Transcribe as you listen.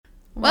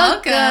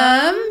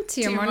Welcome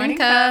to your morning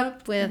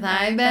cup with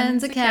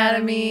iBenz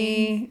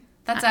Academy.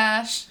 That's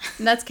Ash.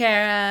 That's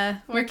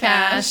Kara. We're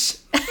Cash.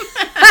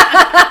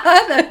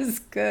 That was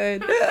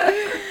good.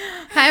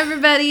 Hi,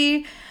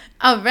 everybody.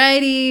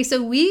 Alrighty.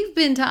 So we've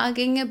been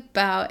talking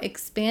about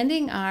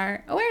expanding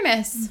our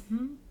awareness.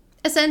 Mm-hmm.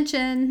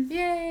 Ascension.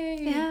 Yay.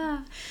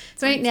 Yeah.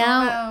 So right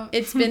now,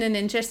 it's been an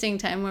interesting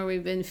time where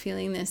we've been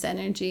feeling this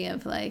energy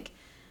of like,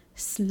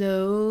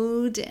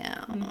 slow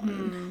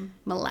down.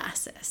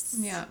 Molasses.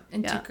 Yeah.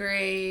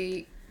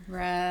 Integrate,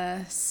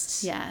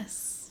 rest.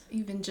 Yes.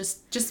 Even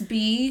just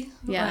be.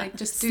 Yeah. Like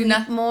just do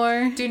nothing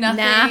more. Do nothing.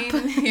 Nap.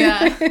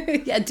 Yeah.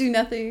 Yeah, do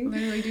nothing.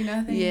 Literally do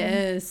nothing.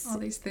 Yes. All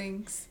these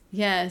things.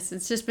 Yes.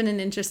 It's just been an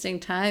interesting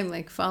time.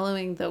 Like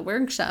following the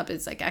workshop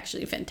is like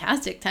actually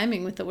fantastic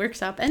timing with the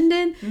workshop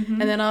ended. Mm-hmm.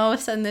 And then all of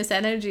a sudden this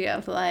energy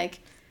of like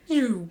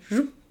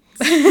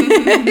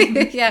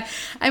yeah,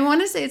 I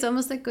want to say it's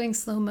almost like going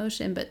slow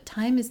motion, but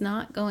time is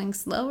not going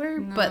slower.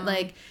 No. But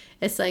like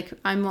it's like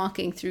I'm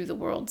walking through the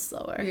world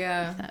slower.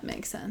 Yeah, if that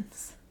makes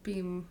sense.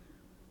 Being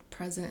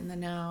present in the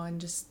now and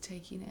just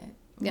taking it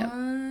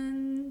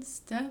one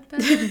step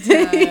at a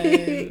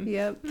time.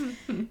 Yep.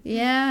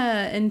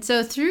 Yeah, and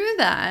so through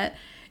that,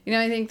 you know,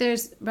 I think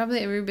there's probably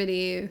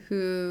everybody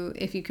who,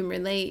 if you can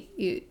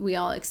relate, we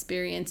all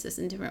experience this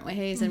in different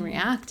ways and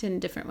react in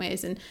different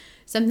ways. And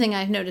something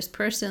I've noticed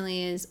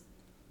personally is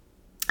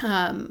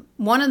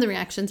one of the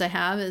reactions I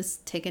have is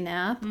take a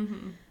nap.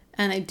 Mm-hmm.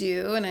 And I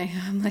do. And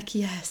I'm like,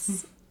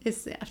 yes,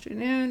 it's the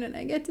afternoon and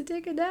I get to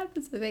take a nap.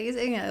 It's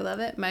amazing. I love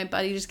it. My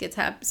body just gets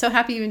so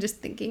happy even just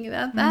thinking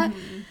about that.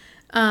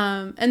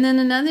 Mm-hmm. And then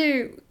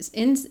another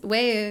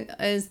way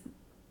is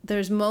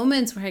there's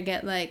moments where I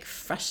get like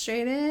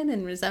frustrated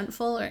and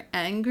resentful or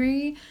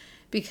angry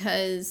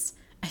because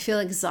I feel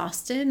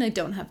exhausted and I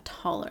don't have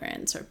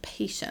tolerance or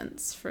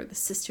patience for the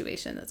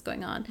situation that's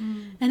going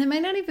on. And it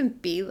might not even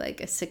be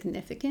like a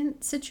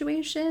significant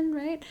situation,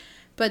 right?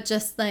 But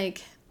just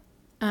like,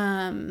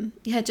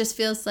 it just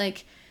feels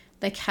like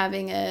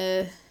having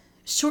a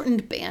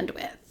shortened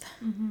bandwidth,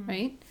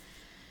 right?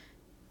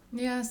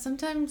 Yeah,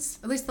 sometimes,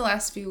 at least the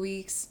last few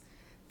weeks,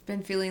 I've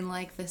been feeling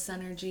like this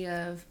energy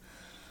of,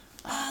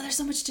 there's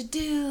so much to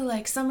do,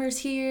 like summer's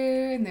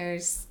here and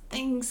there's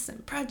things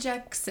and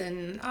projects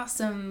and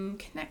awesome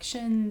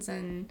connections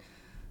and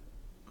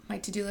my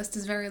to-do list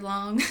is very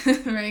long,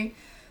 right?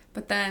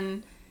 But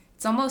then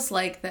it's almost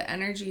like the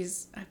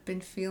energies I've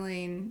been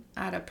feeling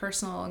at a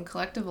personal and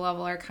collective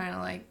level are kind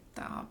of like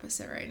the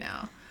opposite right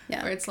now.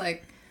 Yeah. Where it's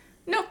like,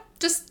 no,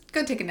 just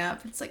go take a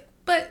nap. It's like,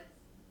 but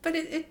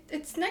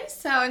it's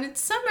nice out and it's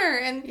summer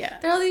and there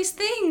are all these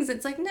things.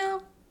 It's like,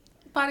 no.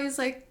 Body's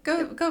like,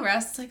 go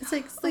rest. It's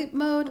like sleep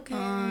mode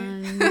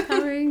on,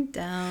 powering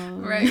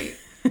down. Right.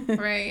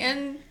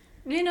 And,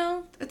 you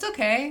know, it's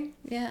okay.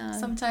 Yeah.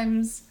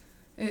 Sometimes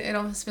it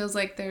almost feels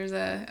like there's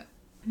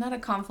not a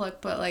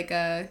conflict, but like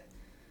a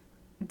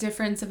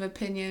difference of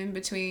opinion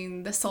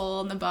between the soul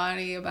and the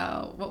body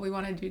about what we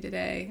want to do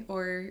today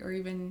or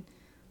even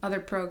other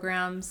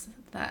programs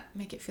that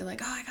make it feel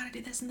like, I got to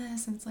do this and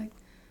this. And it's like,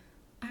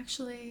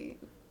 actually,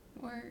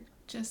 we're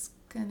just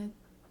going to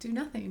do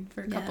nothing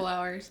for a couple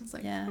hours. It's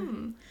like, yeah,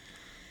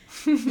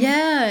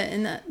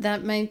 and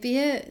that might be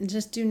it.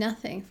 Just do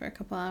nothing for a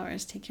couple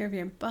hours. Take care of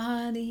your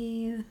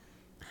body.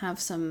 Have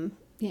some,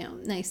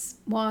 nice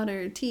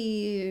water,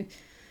 tea,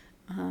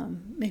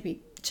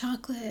 maybe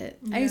chocolate,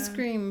 ice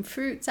cream,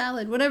 fruit,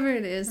 salad, whatever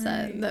it is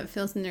that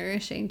feels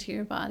nourishing to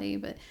your body,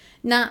 but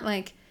not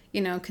like,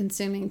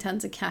 consuming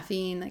tons of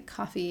caffeine, like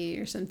coffee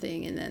or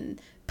something, and then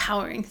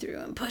powering through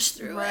and push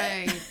through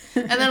it.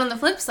 And then on the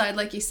flip side,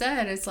 like you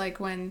said, it's like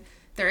when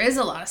there is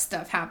a lot of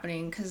stuff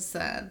happening because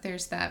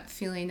there's that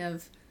feeling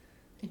of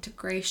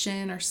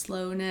integration or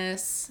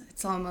slowness.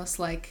 It's almost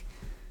like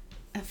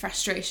a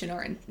frustration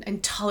or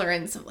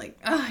intolerance of like,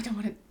 I don't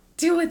want to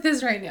deal with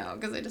this right now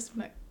because I just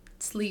want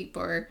to sleep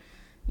or,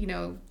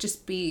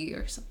 just be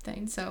or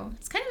something. So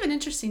it's kind of an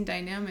interesting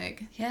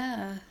dynamic.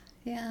 Yeah,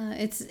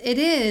 it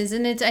is.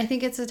 And I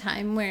think it's a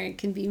time where it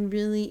can be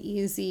really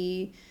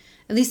easy,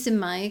 at least in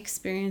my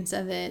experience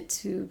of it,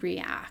 to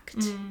react,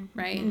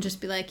 right? And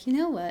just be like, you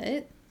know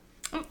what?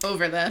 I'm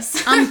over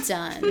this. I'm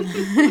done.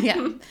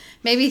 Yeah.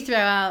 Maybe throw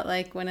out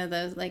like one of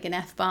those, like an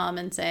F-bomb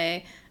and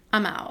say,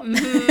 I'm out.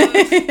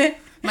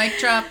 Mic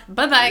drop.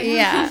 Bye-bye.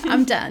 Yeah,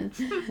 I'm done.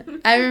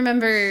 I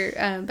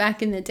remember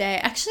back in the day,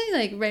 actually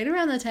like right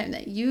around the time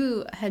that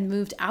you had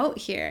moved out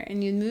here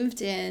and you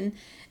moved in,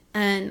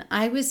 and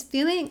I was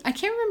feeling, I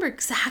can't remember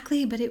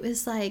exactly, but it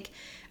was like,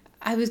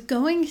 I was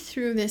going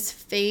through this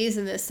phase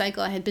of this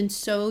cycle. I had been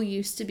so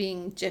used to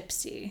being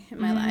gypsy in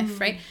my life,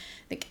 right?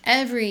 Like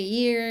every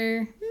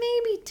year,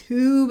 maybe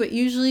 2, but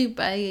usually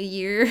by a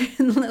year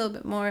and a little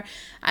bit more,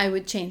 I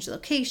would change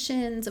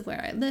locations of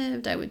where I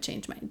lived. I would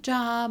change my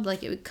job.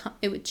 Like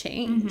it would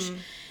change.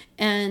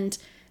 And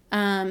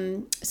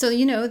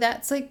so,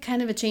 that's like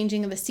kind of a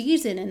changing of a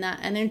season, and that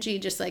energy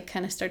just like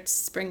kind of starts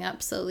to spring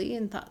up slowly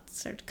and thoughts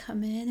start to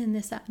come in and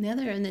this, that, and the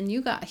other. And then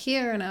you got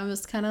here and I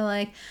was kind of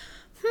like,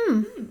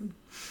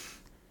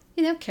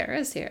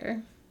 Kara's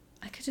here.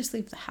 I could just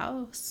leave the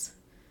house.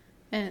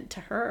 And to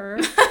her,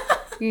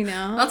 you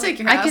know. I'll take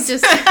your house. I could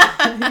just,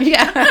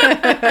 yeah.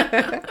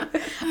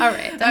 All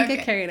right, don't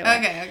get carried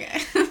away.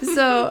 Okay.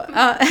 So,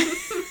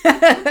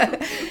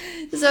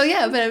 so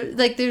yeah, but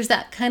like there's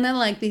that kind of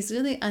like these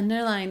really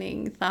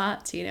underlining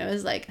thoughts, you know,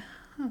 is like,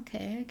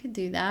 okay, I could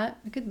do that.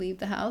 I could leave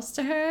the house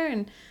to her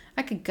and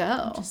I could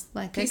go. Just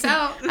like peace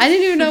out. I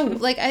didn't even know,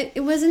 like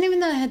it wasn't even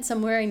that I had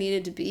somewhere I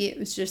needed to be. It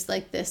was just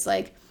like this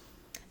like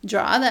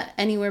draw that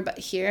anywhere but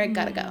here I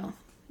gotta go,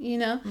 you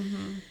know?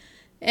 Mm-hmm.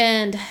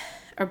 And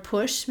or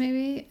push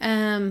maybe.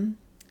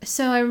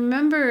 So I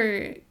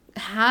remember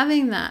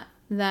having that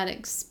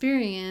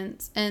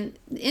experience, and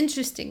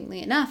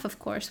interestingly enough, of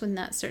course, when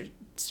that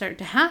started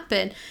to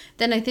happen,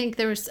 then I think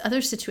there was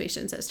other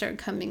situations that started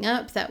coming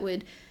up that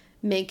would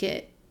make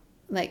it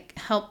like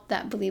help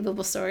that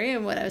believable story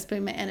and what I was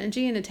putting my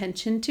energy and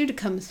attention to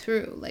come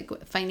through. Like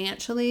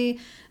financially,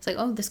 it's like,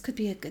 oh, this could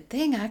be a good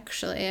thing.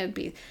 Actually, I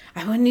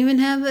wouldn't even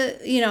have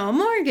a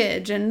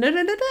mortgage and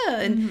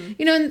and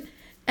you know.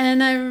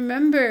 And I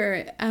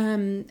remember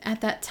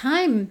at that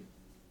time,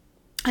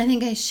 I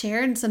think I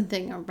shared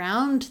something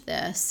around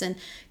this and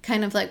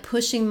kind of like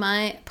pulling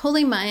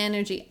my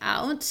energy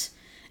out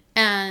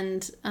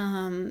and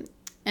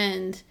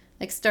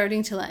like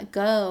starting to let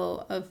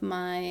go of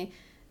my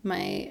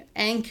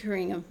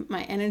anchoring of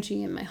my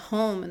energy in my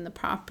home and the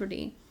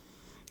property.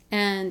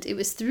 And it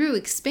was through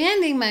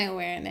expanding my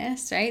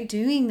awareness, right?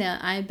 Doing the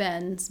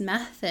iBenz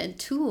method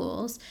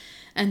tools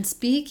and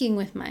speaking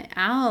with my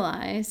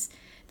allies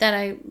that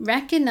I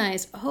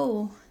recognized,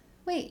 oh,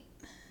 wait,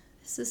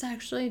 this is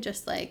actually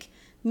just like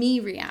me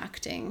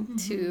reacting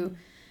to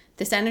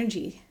this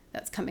energy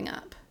that's coming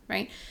up,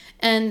 right?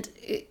 And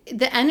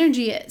the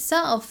energy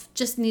itself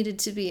just needed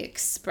to be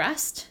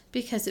expressed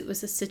because it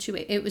was a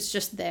situation. It was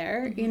just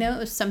there, you know, it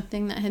was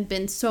something that had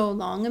been so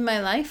long in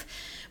my life,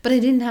 but I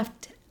didn't have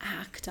to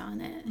act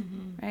on it,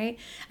 right?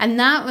 And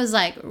that was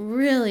like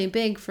really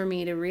big for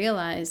me to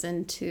realize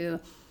and to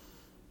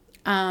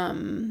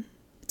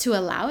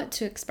allow it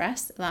to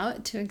express, allow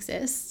it to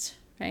exist,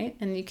 right?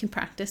 And you can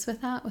practice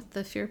with that. With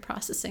the fear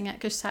processing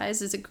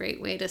exercise is a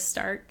great way to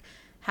start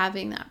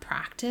having that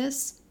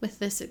practice with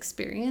this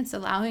experience,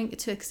 allowing it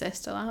to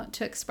exist, allow it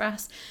to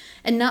express,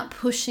 and not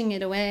pushing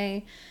it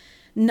away,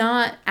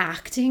 not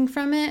acting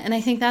from it. And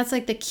I think that's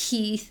like the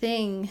key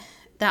thing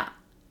that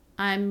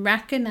I'm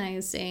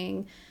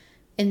recognizing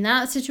in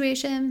that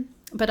situation,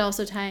 but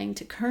also tying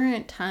to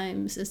current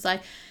times is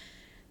like,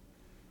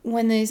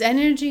 when these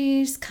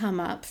energies come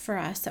up for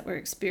us that we're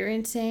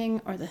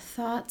experiencing or the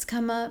thoughts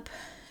come up,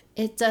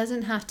 it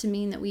doesn't have to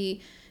mean that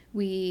we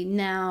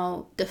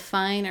now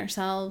define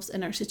ourselves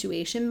and our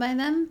situation by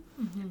them.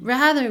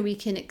 Rather, we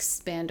can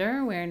expand our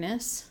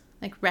awareness,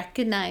 like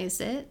recognize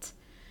it,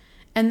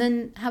 and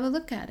then have a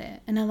look at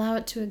it and allow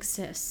it to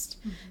exist.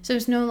 So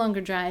it's no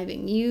longer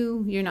driving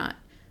you. You're not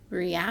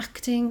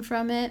reacting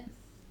from it.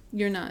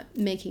 You're not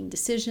making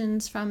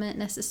decisions from it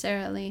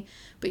necessarily,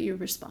 but you're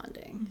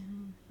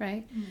responding,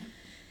 right?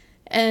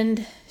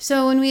 And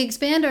so when we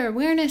expand our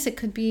awareness, it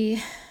could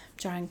be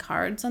drawing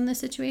cards on the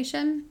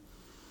situation.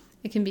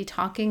 It can be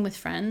talking with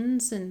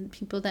friends and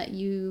people that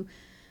you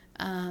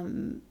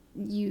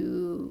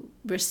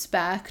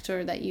respect,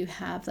 or that you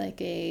have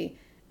like a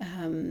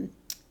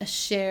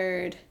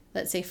shared,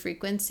 let's say,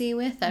 frequency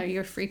with, or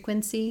your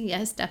frequency.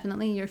 Yes,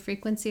 definitely your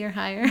frequency or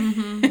higher.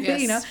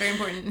 Yes, you know, very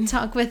important.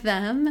 Talk with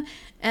them,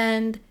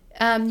 and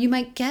you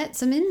might get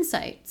some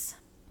insights,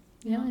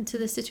 you know, into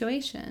the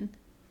situation.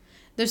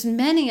 There's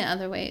many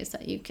other ways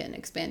that you can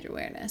expand your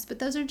awareness, but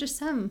those are just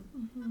some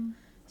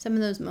of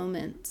those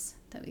moments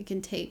that we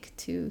can take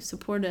to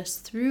support us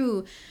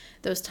through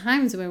those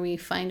times where we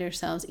find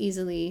ourselves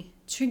easily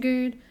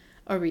triggered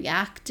or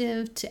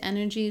reactive to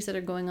energies that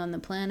are going on the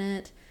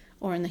planet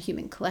or in the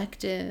human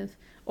collective,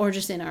 or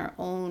just in our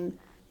own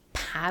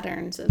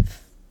patterns of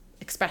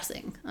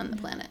expressing on the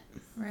planet.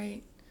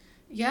 Right.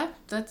 Yeah,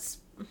 that's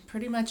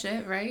pretty much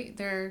it, right?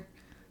 There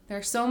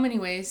are so many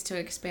ways to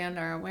expand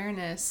our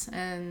awareness,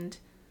 and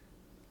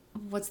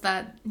what's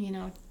that,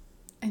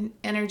 an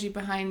energy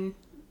behind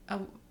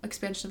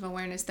expansion of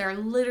awareness. There are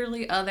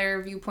literally other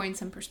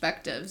viewpoints and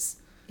perspectives,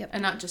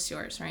 and not just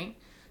yours, right?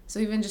 So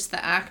even just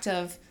the act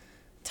of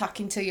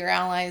talking to your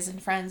allies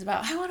and friends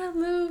about, I want to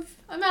move,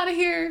 I'm out of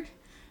here.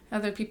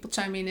 Other people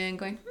chiming in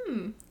going,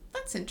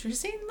 that's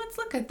interesting, let's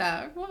look at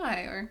that, or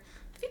why, or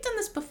have you done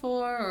this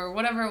before, or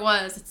whatever it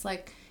was. It's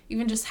like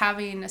even just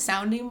having a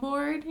sounding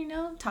board,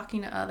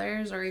 talking to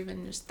others, or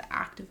even just the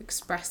act of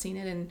expressing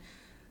it, and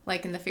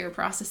like in the fear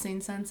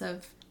processing sense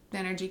of the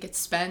energy gets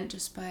spent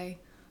just by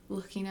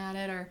looking at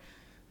it, or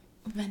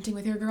venting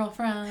with your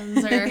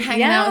girlfriends, or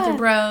hanging out with your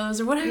bros,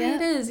 or whatever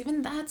it is.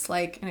 Even that's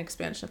like an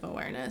expansion of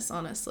awareness,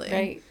 honestly.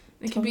 Right.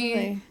 It can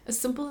be as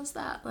simple as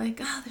that. Like,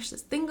 there's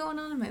this thing going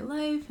on in my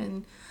life,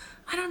 and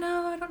I don't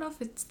know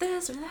if it's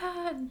this or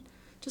that. And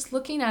just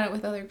looking at it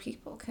with other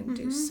people can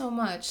do so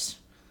much.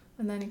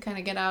 And then you kind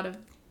of get out of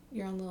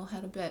your own little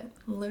head a bit.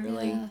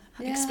 Literally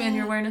expand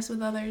your awareness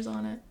with others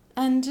on it.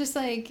 And just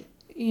like,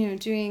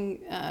 doing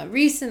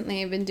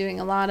recently, I've been doing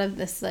a lot of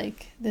this,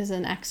 like there's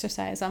an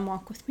exercise on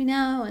Walk With Me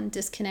Now and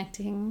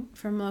disconnecting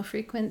from low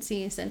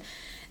frequencies, and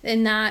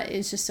that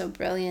is just so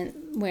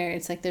brilliant, where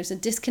it's like there's a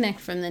disconnect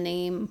from the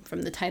name,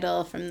 from the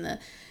title, from the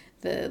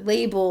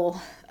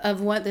label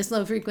of what this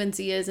low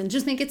frequency is, and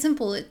just make it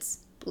simple. It's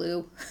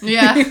blue.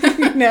 Yeah.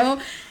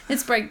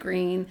 It's bright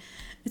green.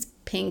 It's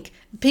pink.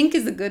 Pink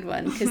is a good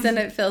one, because then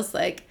it feels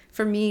like,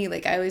 for me,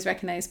 like I always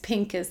recognize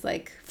pink as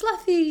like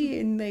fluffy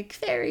and like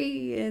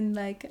fairy and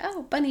like,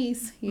 oh,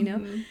 bunnies,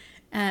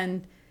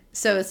 And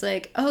so it's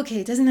like,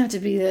 okay, it doesn't have to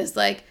be this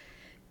like,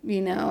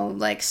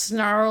 like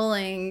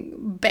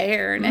snarling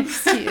bear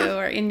next to you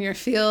or in your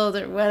field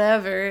or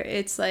whatever.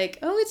 It's like,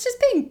 oh, it's just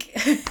pink.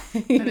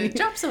 And it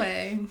drops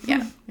away.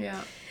 Yeah.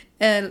 Yeah.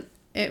 And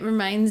it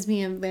reminds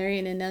me of Larry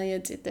and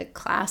Anelia did the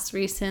class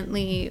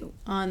recently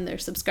on their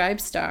Subscribe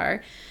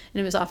Star,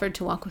 and it was offered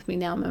to Walk With Me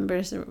Now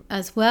members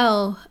as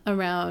well,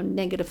 around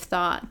negative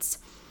thoughts.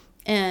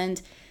 And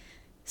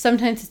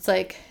sometimes it's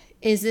like,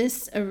 is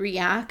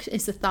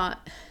the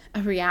thought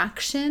a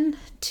reaction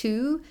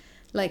to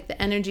like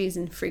the energies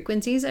and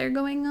frequencies that are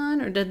going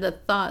on, or did the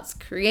thoughts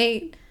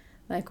create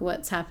like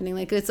what's happening?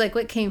 Like it's like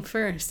what came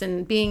first,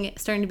 and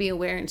starting to be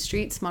aware and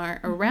street smart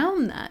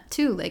around that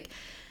too. Like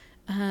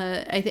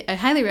I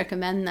highly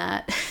recommend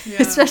that,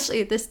 especially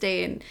at this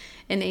day and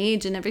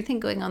age and everything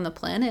going on the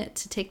planet,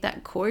 to take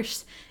that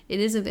course. It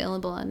is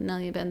available on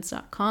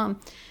iBenz.com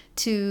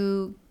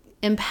to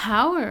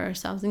empower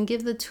ourselves and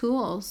give the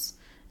tools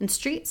and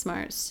street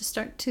smarts to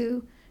start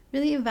to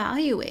really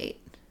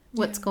evaluate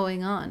what's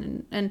going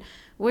on and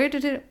where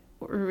did it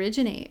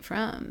originate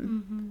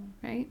from,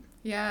 right?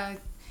 Yeah.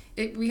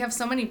 We have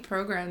so many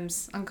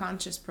programs,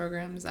 unconscious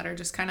programs, that are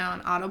just kind of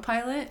on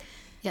autopilot.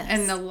 Yes.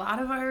 And a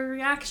lot of our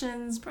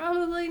reactions,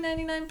 probably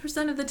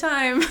 99% of the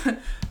time,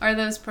 are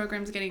those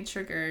programs getting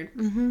triggered.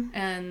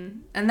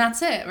 And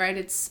that's it, right?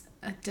 It's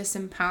a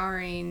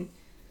disempowering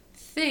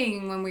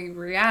thing when we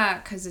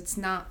react, because it's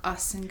not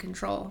us in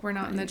control. We're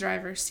not in the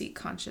driver's seat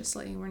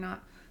consciously. We're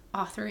not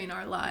authoring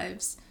our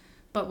lives.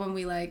 But when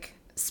we like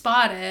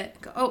spot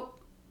it, go, oh,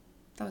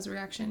 that was a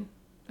reaction.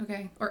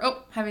 Okay. Or,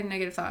 oh, having a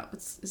negative thought.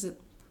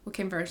 What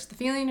came first? The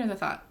feeling or the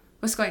thought?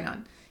 What's going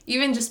on?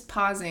 Even just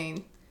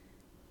pausing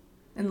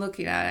and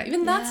looking at it,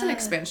 even that's an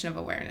expansion of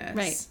awareness.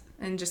 Right.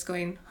 And just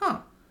going,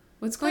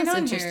 what's going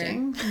on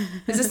here?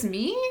 Is this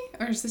me,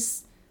 or is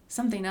this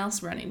something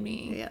else running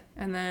me? Yeah.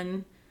 And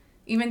then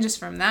even just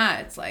from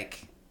that, it's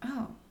like,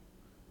 oh,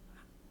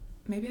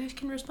 maybe I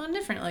can respond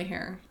differently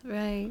here.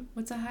 Right.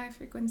 What's a high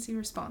frequency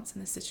response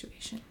in this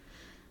situation?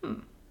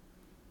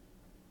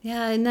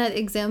 Yeah, in that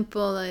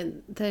example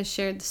that I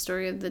shared, the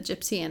story of the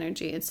gypsy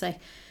energy, it's like,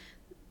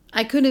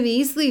 I could have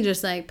easily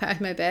just like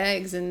packed my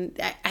bags, and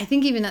I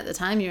think even at the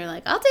time you were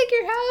like, I'll take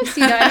your house.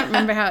 I don't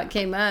remember how it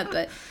came up,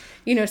 but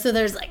so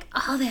there's like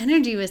all the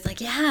energy was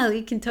like, yeah,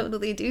 we can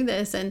totally do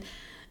this, and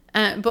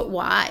but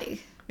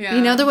why?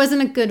 Yeah. There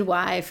wasn't a good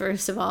why,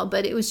 first of all,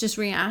 but it was just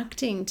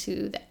reacting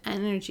to the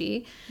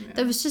energy. Yeah.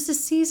 That was just a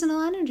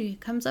seasonal energy.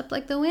 It comes up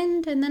like the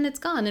wind and then it's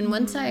gone. And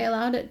once I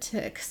allowed it to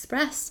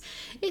express,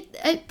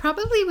 it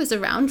probably was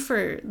around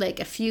for like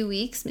a few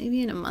weeks,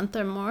 maybe in a month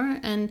or more.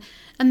 And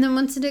then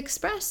once it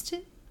expressed,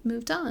 it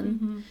moved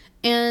on.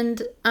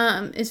 And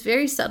it's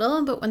very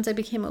subtle, but once I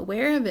became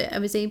aware of it, I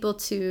was able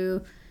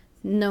to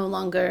no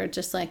longer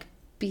just like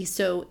be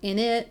so in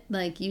it,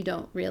 like you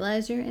don't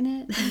realize you're in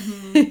it.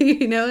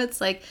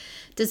 It's like,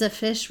 does a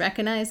fish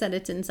recognize that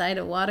it's inside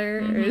of water?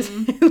 Or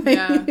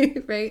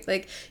right?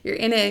 Like you're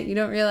in it, you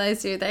don't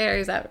realize you're there.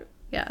 Is that,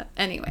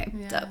 anyway.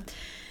 So,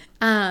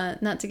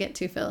 not to get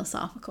too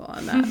philosophical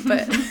on that,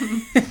 but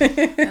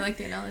I like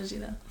the analogy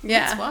though.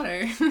 Yeah. It's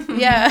water.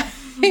 Yeah,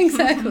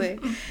 exactly.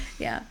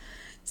 Yeah.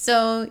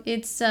 So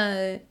it's,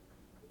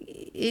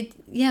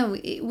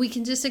 we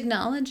can just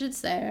acknowledge it's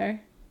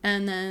there,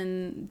 and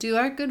then do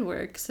our good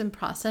works and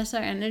process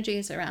our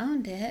energies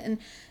around it.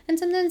 And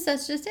sometimes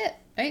that's just it,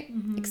 right?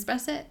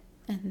 Express it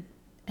and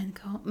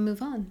go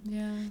move on.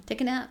 Yeah. Take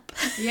a nap.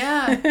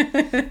 Yeah.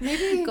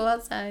 Maybe go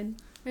outside.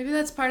 Maybe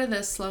that's part of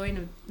the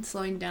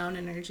slowing down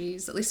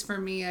energies. At least for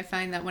me, I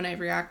find that when I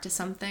react to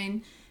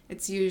something,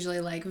 it's usually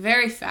like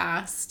very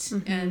fast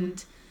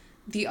and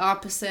the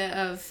opposite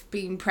of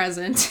being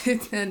present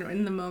and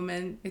in the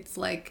moment. It's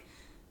like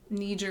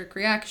knee-jerk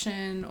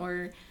reaction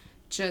or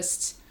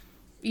just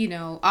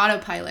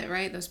autopilot,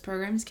 right? Those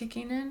programs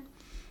kicking in.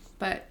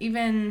 But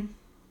even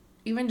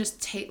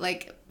just take,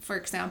 like, for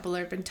example,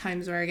 there have been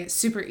times where I get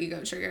super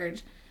ego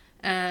triggered,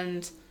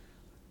 and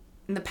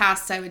in the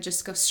past I would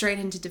just go straight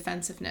into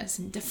defensiveness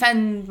and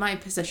defend my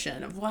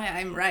position of why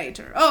I'm right,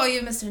 or, oh,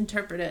 you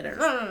misinterpreted, or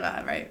blah, blah,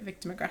 blah, right?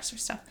 Victim aggressor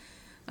stuff.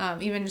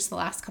 Even just the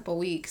last couple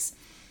weeks,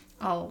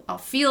 I'll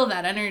feel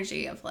that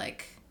energy of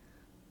like,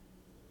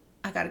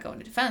 I gotta go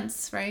into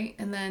defense, right?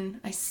 And then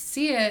I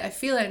see it, I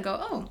feel it, and go,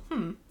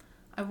 oh,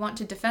 I want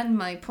to defend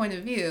my point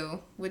of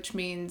view, which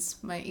means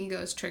my ego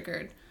is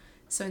triggered.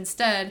 So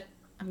instead,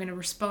 I'm going to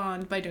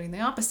respond by doing the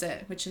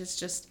opposite, which is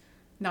just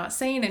not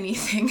saying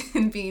anything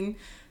and being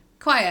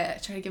quiet. I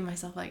try to give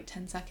myself like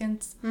 10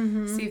 seconds,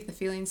 see if the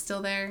feeling's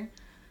still there.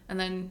 And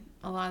then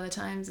a lot of the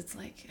times it's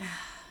like,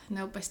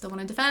 nope, I still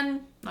want to defend.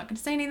 I'm not going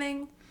to say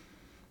anything.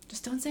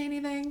 Just don't say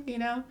anything, you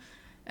know?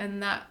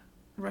 And that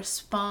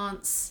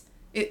response,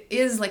 it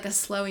is like a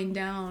slowing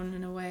down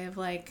in a way of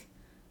like,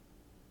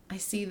 I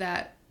see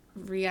that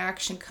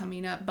reaction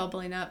coming up,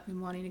 bubbling up,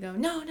 and wanting to go,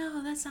 no,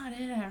 that's not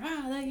it.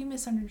 That you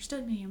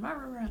misunderstood me.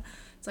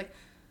 It's like,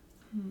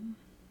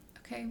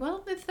 okay,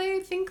 well, if they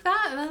think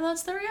that, then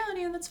that's the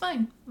reality, and that's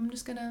fine. I'm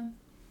just gonna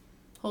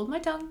hold my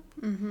tongue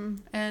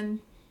and,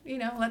 you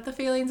know, let the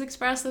feelings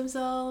express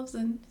themselves,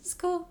 and it's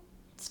cool.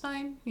 It's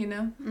fine, you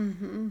know?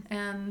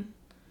 And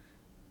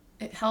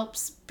it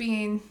helps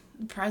being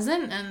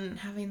present and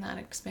having that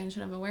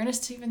expansion of awareness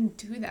to even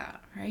do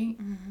that, right?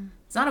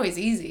 It's not always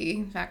easy.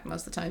 In fact,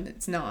 most of the time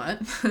it's not.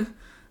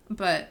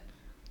 But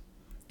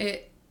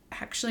it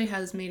actually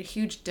has made a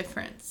huge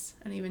difference.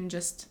 And even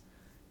just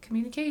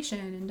communication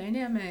and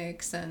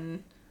dynamics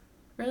and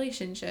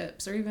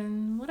relationships, or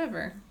even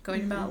whatever,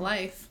 going about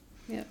life.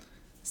 Yep.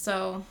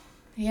 So,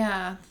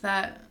 yeah,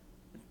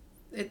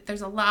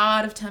 there's a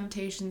lot of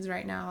temptations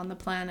right now on the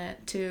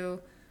planet to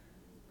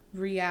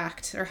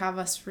react, or have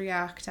us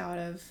react out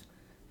of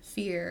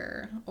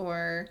fear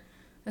or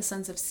a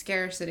sense of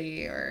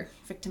scarcity or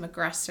victim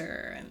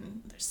aggressor,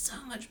 and there's so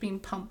much being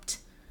pumped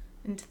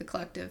into the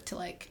collective to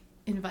like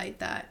invite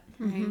that,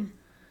 right?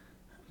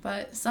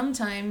 But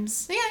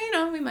sometimes, yeah, you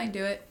know, we might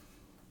do it,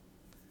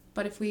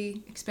 but if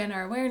we expand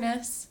our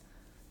awareness,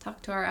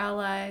 talk to our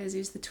allies,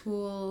 use the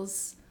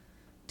tools,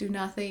 do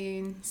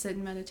nothing, sit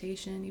in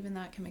meditation, even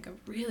that can make a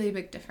really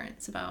big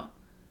difference about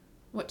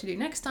what to do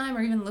next time,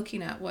 or even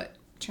looking at what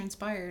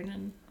transpired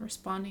and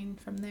responding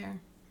from there.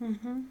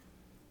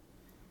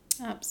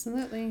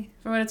 Absolutely.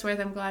 For what it's worth,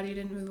 I'm glad you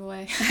didn't move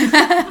away.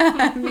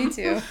 Me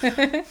too.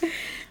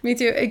 Me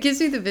too. It gives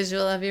me the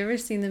visual. Have you ever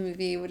seen the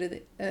movie, what is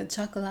it,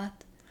 Chocolat?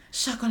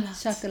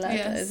 Chocolat.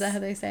 Yes. Is that how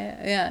they say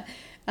it? Yeah.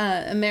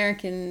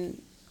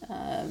 American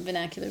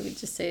vernacular, we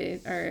just say,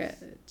 or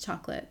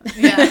chocolate.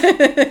 Yeah.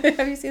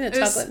 Have you seen the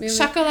chocolate movie?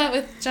 Chocolat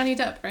with Johnny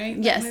Depp, right?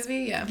 Yes. That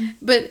movie? Yeah.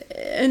 But,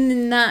 and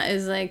then that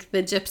is like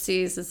the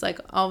gypsies, it's like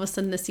all of a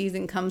sudden the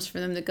season comes for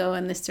them to go,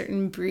 and this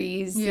certain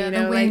breeze, you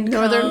know, like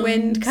northern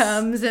wind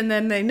comes, and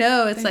then they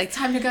know it's like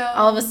time to go.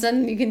 All of a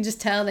sudden you can just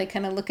tell they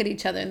kind of look at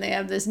each other and they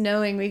have this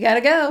knowing, we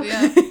gotta go.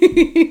 Yeah.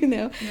 You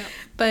know? Yeah.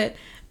 But,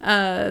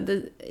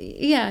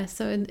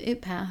 so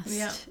it passed.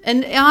 Yeah.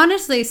 And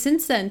honestly,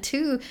 since then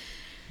too,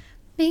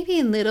 maybe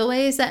in little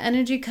ways that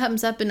energy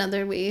comes up in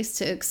other ways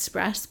to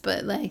express,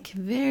 but like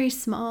very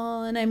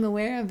small, and I'm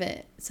aware of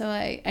it. So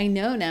I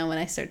know now when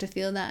I start to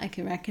feel that, I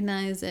can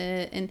recognize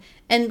it and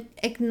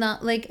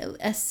not like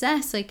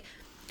assess like,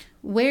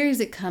 where is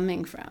it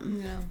coming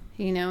from? Yeah.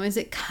 You know, is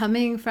it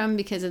coming from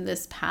because of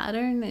this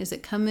pattern? Is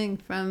it coming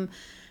from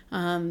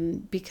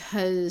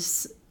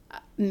because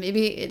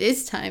maybe it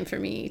is time for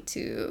me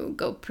to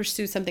go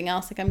pursue something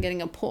else, like I'm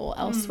getting a pull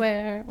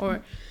elsewhere,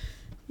 or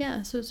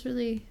so it's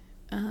really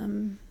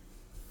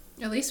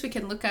at least we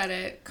can look at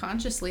it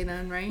consciously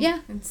then, right? Yeah.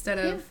 Instead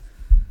of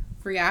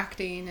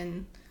reacting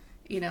and,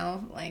 you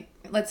know, like,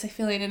 let's say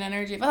feeling an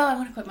energy of, I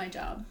want to quit my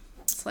job.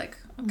 It's like,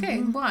 okay,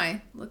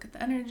 why? Look at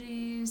the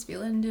energies,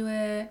 feel into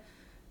it.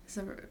 Is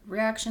a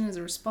reaction, is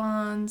a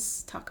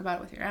response, talk about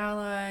it with your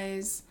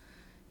allies,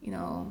 you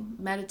know,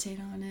 meditate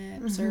on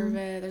it, observe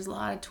it. There's a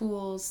lot of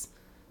tools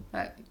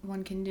that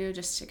one can do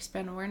just to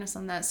expand awareness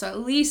on that. So at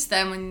least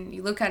then when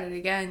you look at it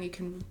again, you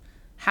can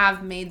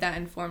have made that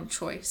informed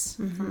choice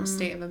from a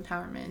state of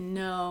empowerment and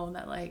know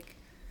that, like,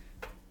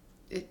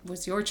 it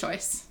was your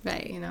choice,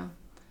 right? You know,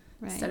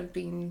 right. Instead of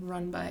being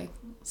run by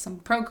some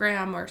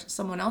program or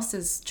someone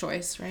else's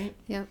choice, right?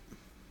 Yep.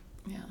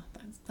 Yeah,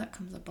 that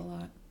comes up a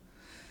lot.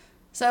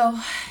 So,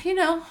 you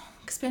know,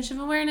 expansion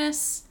of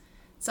awareness,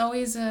 it's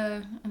always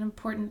an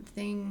important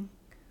thing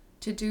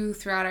to do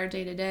throughout our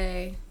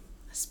day-to-day,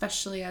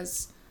 especially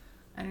as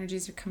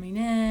energies are coming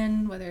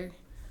in, whether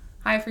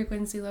high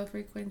frequency, low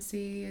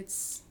frequency,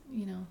 it's,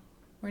 you know,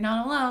 we're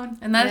not alone.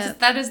 And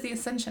that is the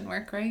ascension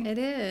work, right? It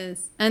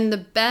is. And the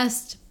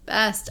best,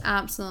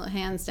 absolute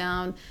hands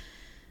down,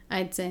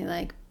 I'd say,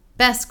 like,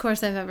 best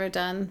course I've ever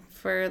done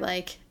for,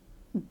 like,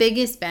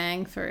 biggest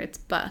bang for its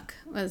buck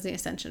was the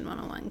Ascension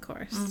 101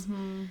 course.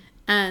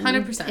 And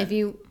 100%. If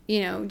you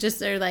know,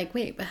 just are like,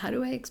 wait, but how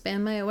do I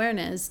expand my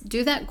awareness?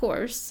 Do that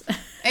course.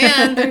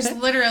 And there's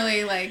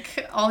literally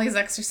like all these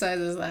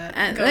exercises that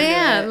go into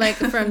it. Like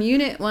from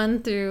unit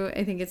 1 through,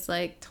 I think it's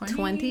like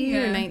 20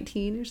 or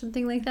 19 or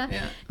something like that.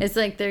 Yeah. It's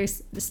like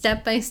there's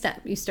step by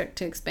step you start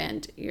to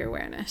expand your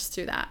awareness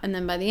through that, and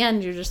then by the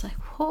end you're just like,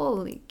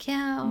 holy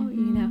cow, you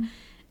know.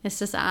 It's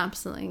just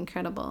absolutely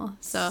incredible.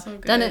 So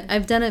done it.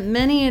 I've done it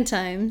many a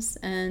times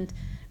and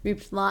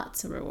reaped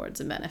lots of rewards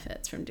and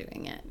benefits from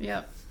doing it.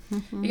 Yep.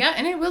 Yeah,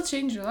 and it will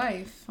change your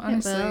life,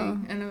 honestly.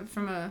 And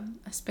from a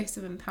space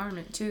of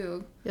empowerment,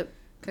 too. Yep.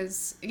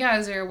 Because,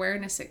 as your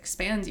awareness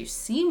expands, you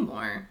see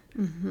more.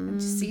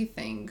 And you see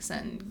things.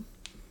 And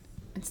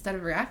instead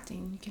of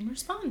reacting, you can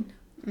respond.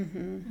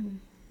 And,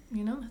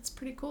 you know, that's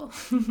pretty cool.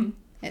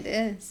 It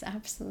is,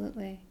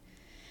 absolutely.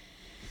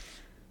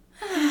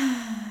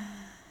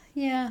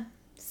 Yeah.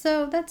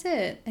 So that's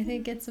it. I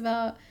think it's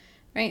about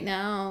right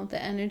now,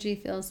 the energy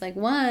feels like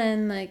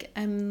one, like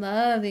I'm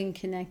loving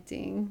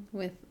connecting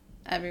with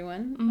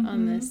everyone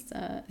on this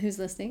who's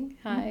listening.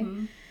 Hi.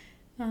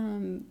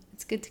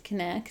 It's good to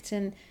connect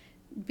and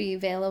be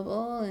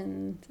available.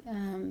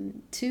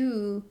 And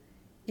two,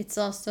 it's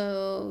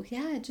also,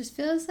 it just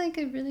feels like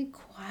a really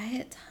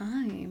quiet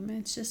time.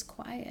 It's just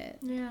quiet.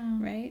 Yeah.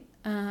 Right?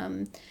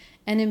 And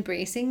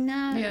embracing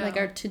that, like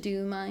our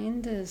to-do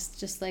mind is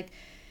just like,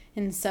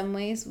 in some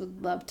ways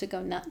would love to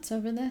go nuts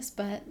over this,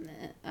 but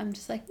I'm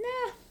just like,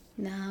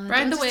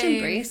 ride the just wave.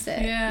 Embrace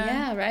it.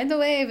 Yeah, ride the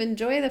wave.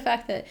 Enjoy the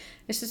fact that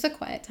it's just a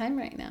quiet time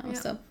right now. Yeah.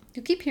 So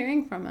you'll keep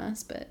hearing from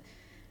us, but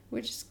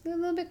we're just a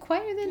little bit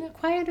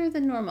quieter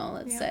than normal,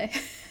 let's say,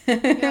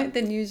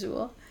 than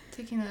usual.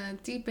 Taking a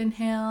deep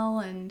inhale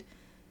and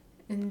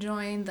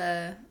enjoying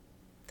the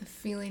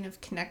feeling of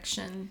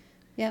connection.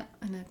 Yeah.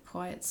 In a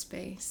quiet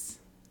space.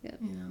 Yeah.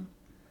 You know.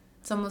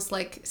 It's almost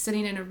like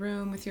sitting in a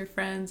room with your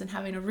friends and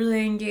having a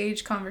really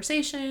engaged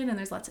conversation, and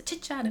there's lots of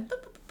chit-chat and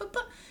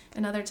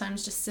and other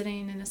times just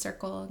sitting in a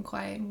circle and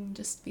quiet and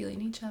just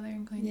feeling each other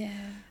and going,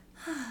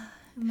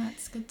 and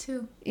that's good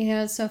too. You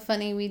know, it's so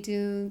funny. We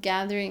do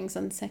gatherings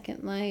on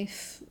Second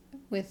Life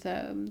with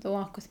the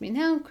Walk With Me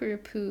Now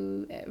group,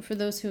 who, for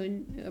those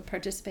who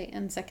participate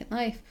in Second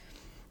Life,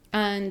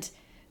 and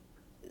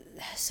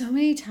so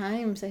many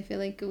times I feel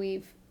like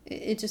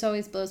it just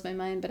always blows my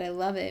mind, but I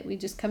love it. We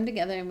just come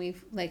together and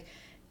we've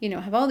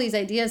have all these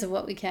ideas of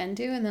what we can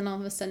do, and then all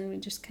of a sudden we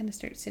just kind of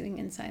start sitting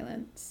in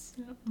silence.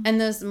 Yep.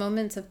 And those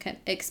moments have kind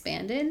of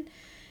expanded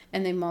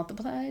and they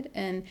multiplied,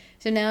 and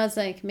so now it's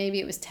like maybe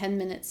it was 10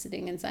 minutes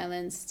sitting in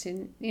silence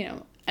to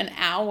an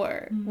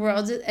hour. We're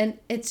all just, and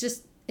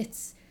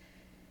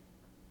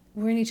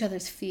we're in each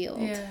other's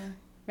field. Yeah.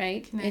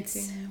 Right?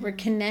 We're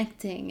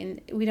connecting,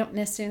 and we don't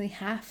necessarily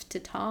have to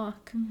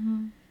talk.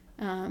 Being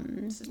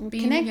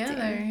connecting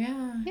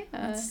together,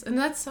 and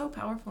that's so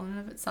powerful in and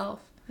of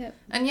itself. Yep.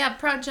 And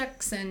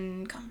projects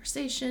and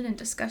conversation and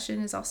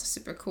discussion is also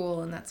super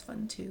cool, and that's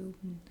fun too.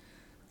 And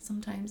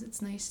sometimes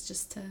it's nice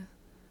just to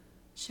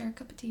share a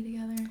cup of tea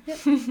together.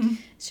 Yep.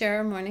 Share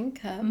our morning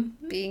cup,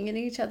 being in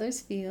each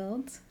other's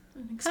fields.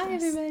 Hi,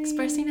 everybody.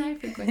 Expressing high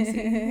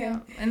frequency.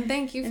 And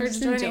thank you for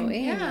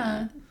joining.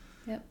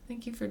 Yep.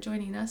 Thank you for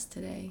joining us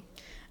today.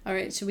 All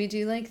right, should we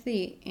do like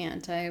the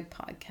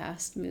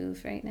anti-podcast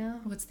move right now?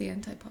 What's the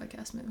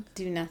anti-podcast move?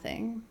 Do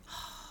nothing.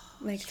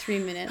 Like 3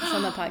 minutes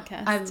on the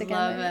podcast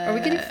together. Love it. Or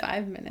we can do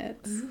 5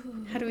 minutes.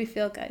 Ooh. How do we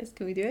feel, guys?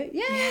 Can we do it?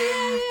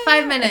 Yeah.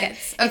 5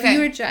 minutes. Okay. If you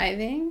were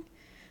driving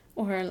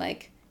or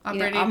like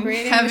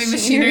operating heavy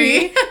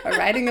machinery or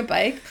riding a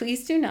bike,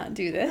 please do not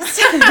do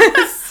this.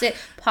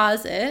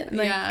 Pause it.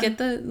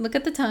 Look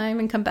at the time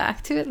and come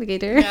back to it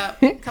later. Yeah.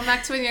 Come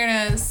back to when you're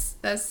in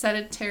a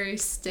sedentary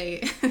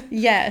state.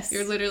 Yes.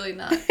 You're literally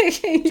not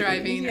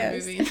driving or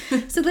moving.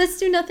 So let's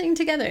do nothing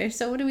together.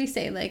 So what do we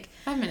say? Like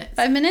 5 minutes.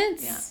 5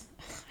 minutes? Yeah.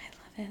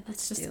 I love it.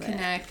 Let's just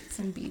connect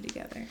and be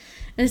together.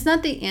 And it's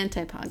not the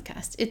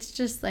anti-podcast. It's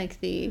just like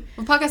the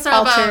podcasts are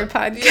alter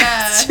about podcast.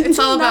 Yeah, it's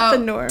all about the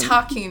norm.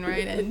 Talking,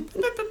 right? And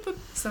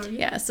so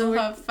so we'll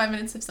have 5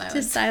 minutes of silence.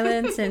 Just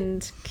silence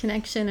and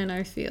connection in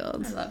our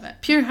field. I love it.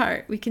 Pure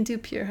heart. We can do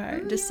pure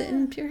heart. Ooh, just sit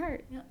in pure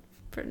heart. Yeah.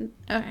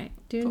 All right.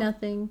 Do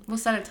nothing. We'll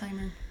set a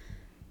timer.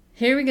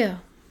 Here we go.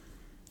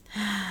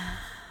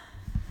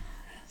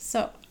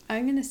 So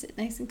I'm going to sit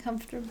nice and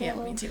comfortable. Yeah,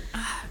 me too.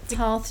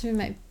 Tall through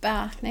my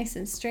back, nice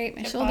and straight.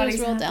 My shoulders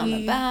roll down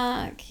the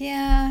back.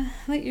 Yeah.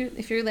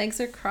 If your legs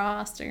are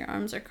crossed or your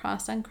arms are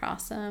crossed,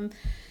 uncross them.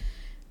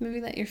 Maybe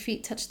let your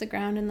feet touch the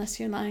ground unless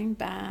you're lying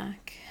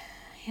back.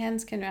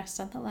 Hands can rest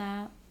on the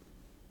lap.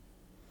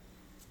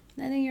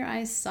 Letting your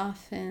eyes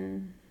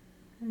soften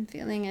and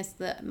feeling as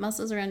the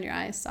muscles around your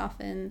eyes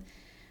soften.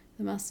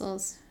 The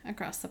muscles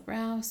across the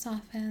brow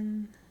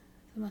soften.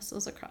 The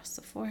muscles across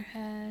the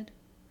forehead.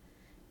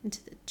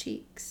 Into the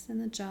cheeks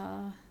and the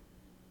jaw.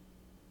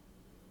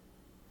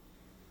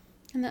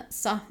 And that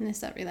softness,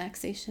 that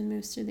relaxation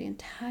moves through the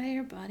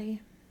entire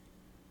body.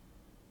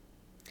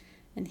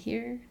 And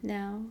here,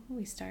 now,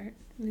 we start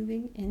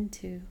moving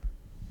into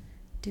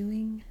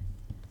doing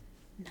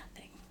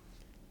nothing.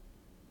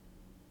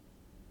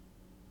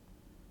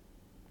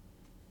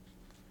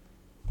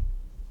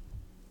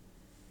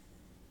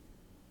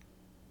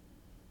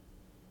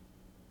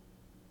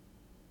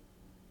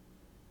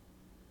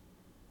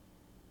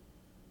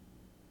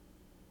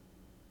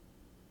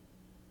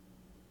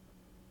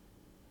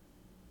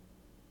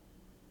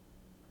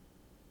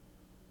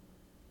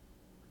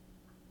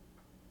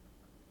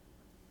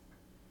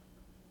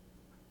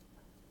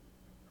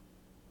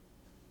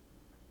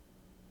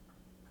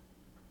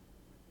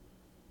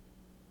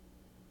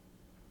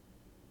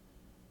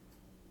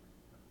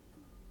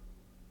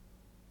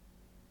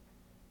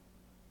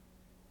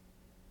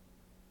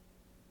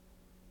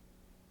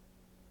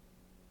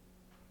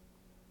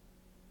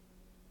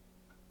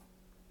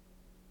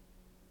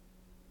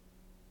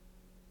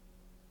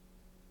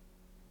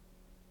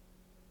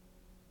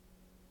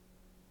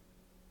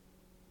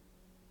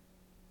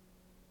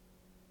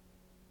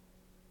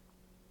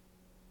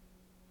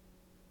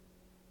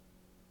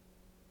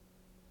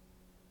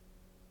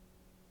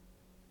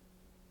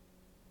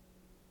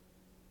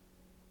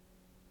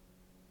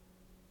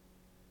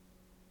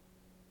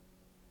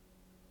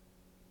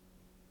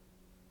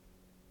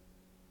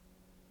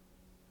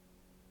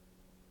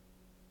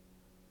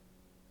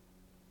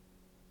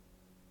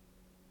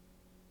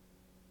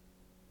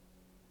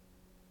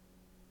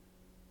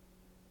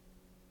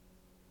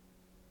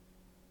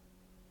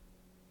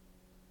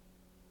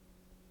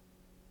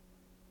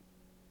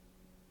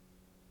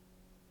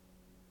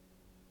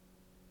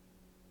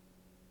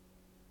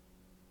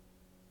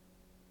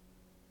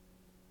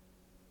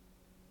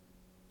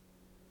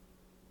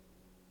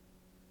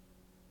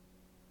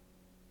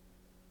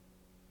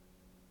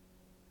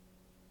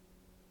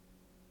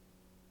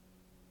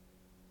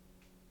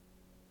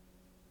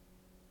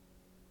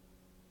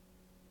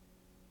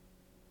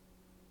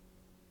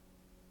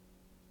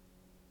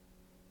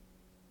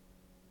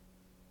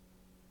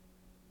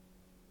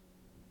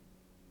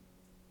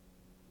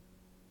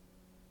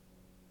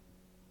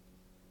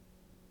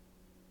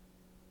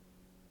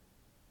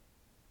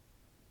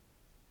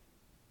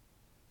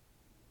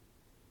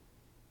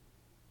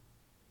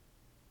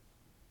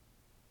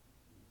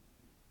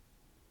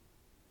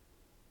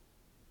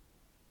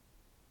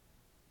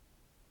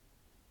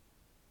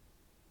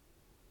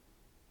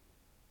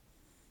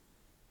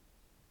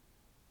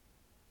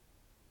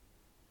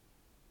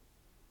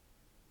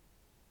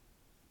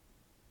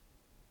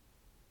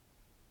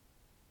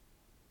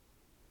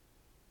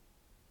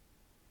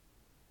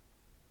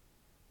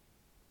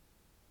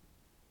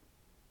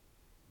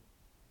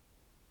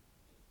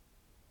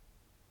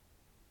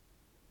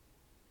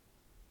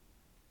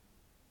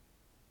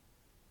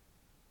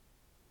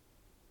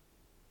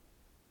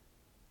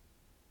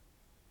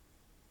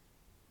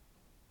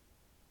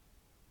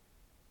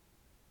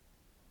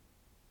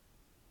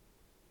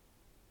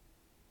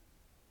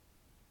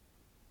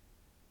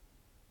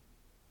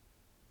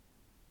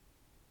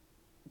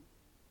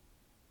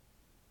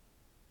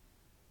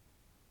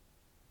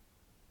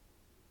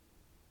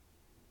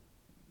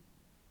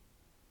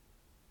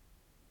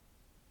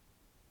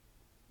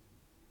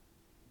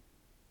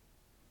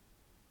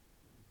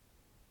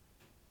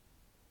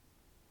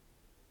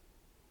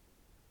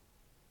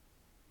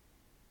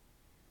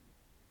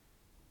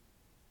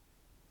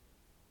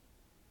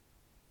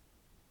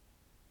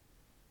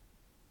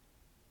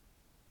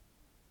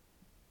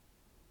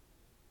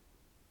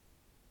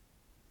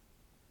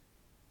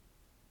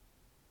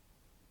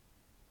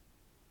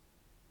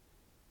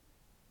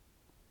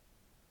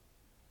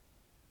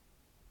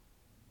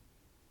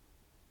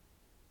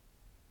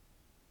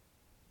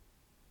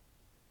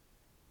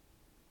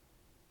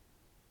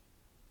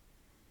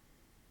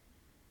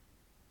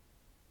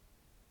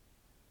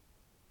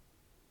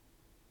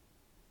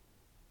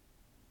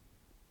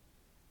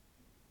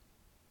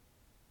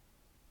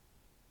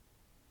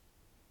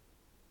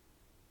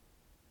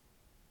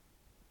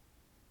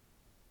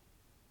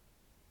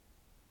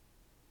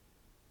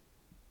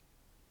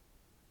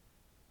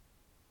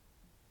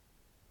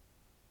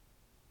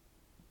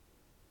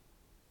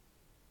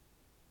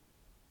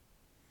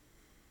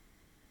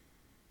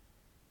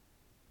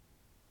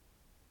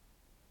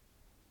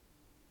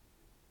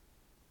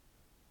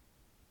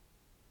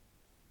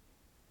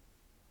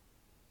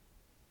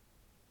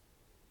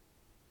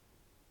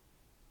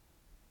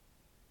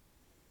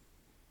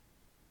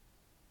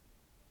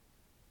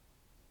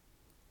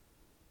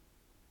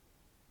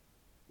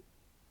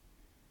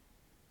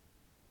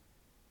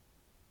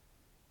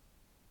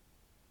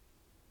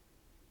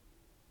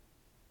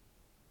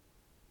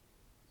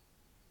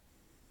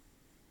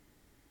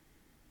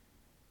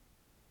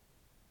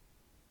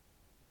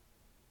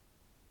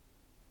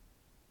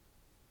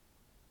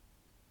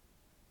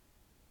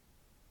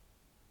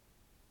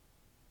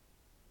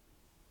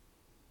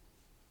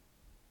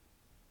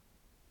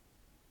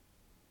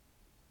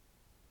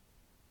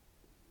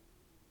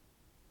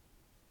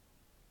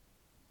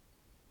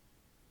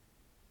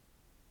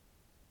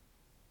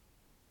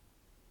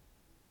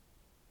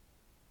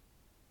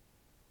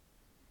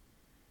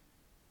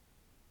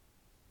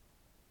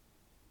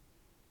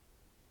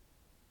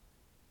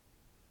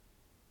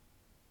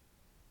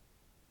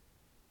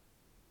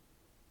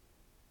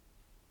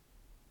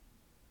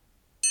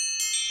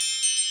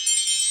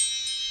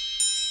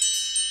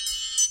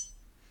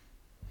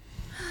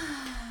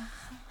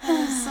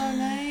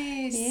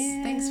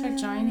 for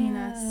joining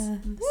us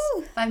in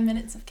this 5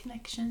 minutes of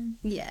connection.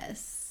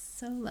 Yes,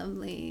 so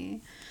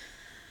lovely.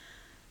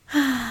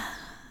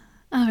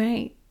 All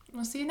right.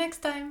 We'll see you next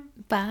time.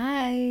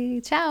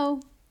 Bye.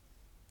 Ciao.